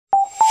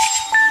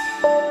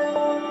Many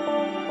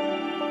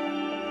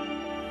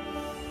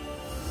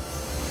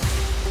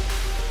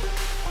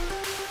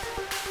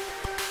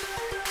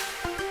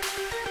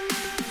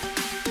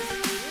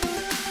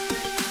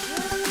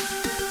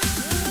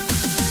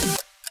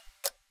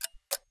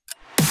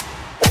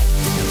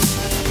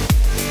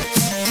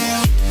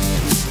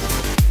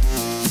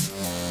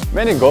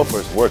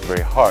golfers work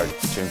very hard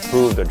to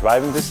improve their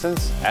driving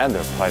distance and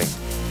their putting,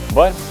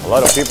 but a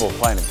lot of people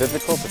find it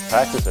difficult to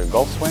practice their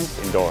golf swings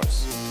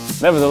indoors.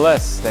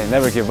 Nevertheless, they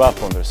never give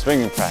up on their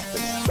swinging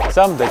practice.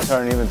 Some they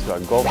turn even to a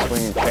golf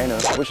swinging trainer,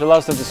 which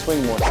allows them to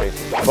swing more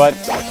safely. But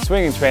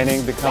swinging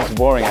training becomes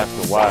boring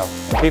after a while,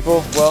 and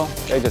people, well,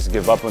 they just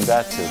give up on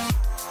that too.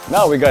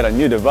 Now we got a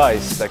new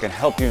device that can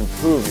help you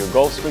improve your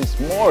golf swings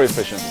more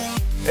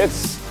efficiently.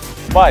 It's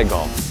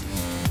PHIGOLF.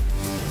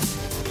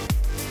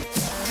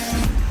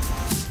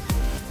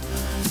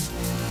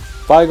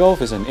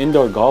 PHIGOLF is an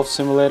indoor golf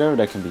simulator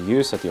that can be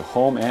used at your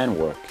home and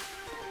work.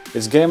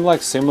 Its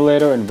game-like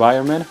simulator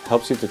environment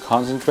helps you to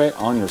concentrate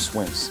on your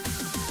swings.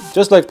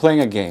 Just like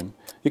playing a game,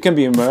 you can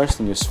be immersed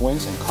in your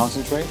swings and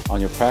concentrate on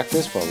your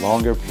practice for a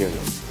longer period.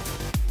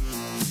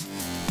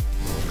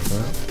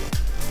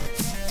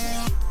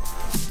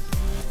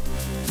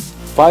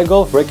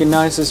 PHIGOLF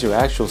recognizes your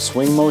actual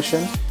swing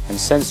motion and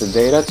sends the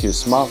data to your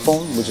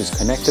smartphone, which is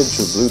connected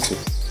through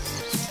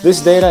Bluetooth. This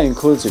data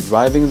includes your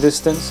driving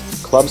distance,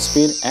 club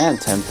speed,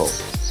 and tempo.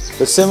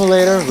 The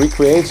simulator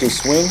recreates your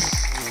swing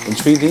in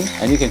 3D,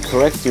 and you can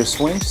correct your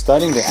swing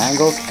studying the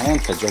angles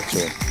and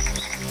trajectory.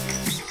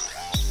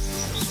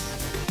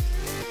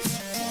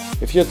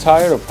 If you're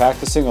tired of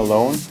practicing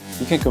alone,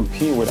 you can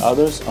compete with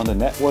others on the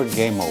network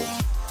game mode.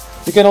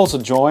 You can also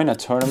join a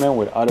tournament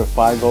with other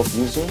PHIGOLF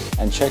users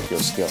and check your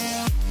skills.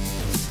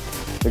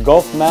 The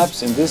golf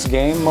maps in this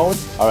game mode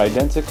are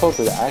identical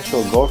to the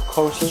actual golf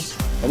courses,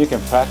 and you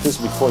can practice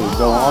before you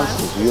go on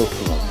to the real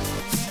field.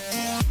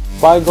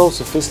 PHIGOLF's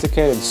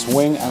sophisticated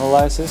swing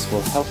analysis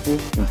will help you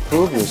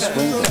improve your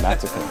swing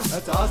dramatically.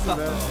 That's awesome,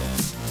 man.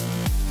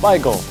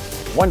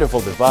 PHIGOLF,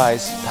 wonderful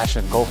device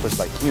passionate golfers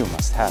like you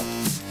must have.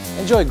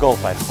 Enjoy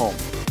golf at home.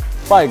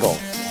 PHIGOLF,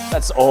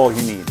 that's all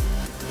you need.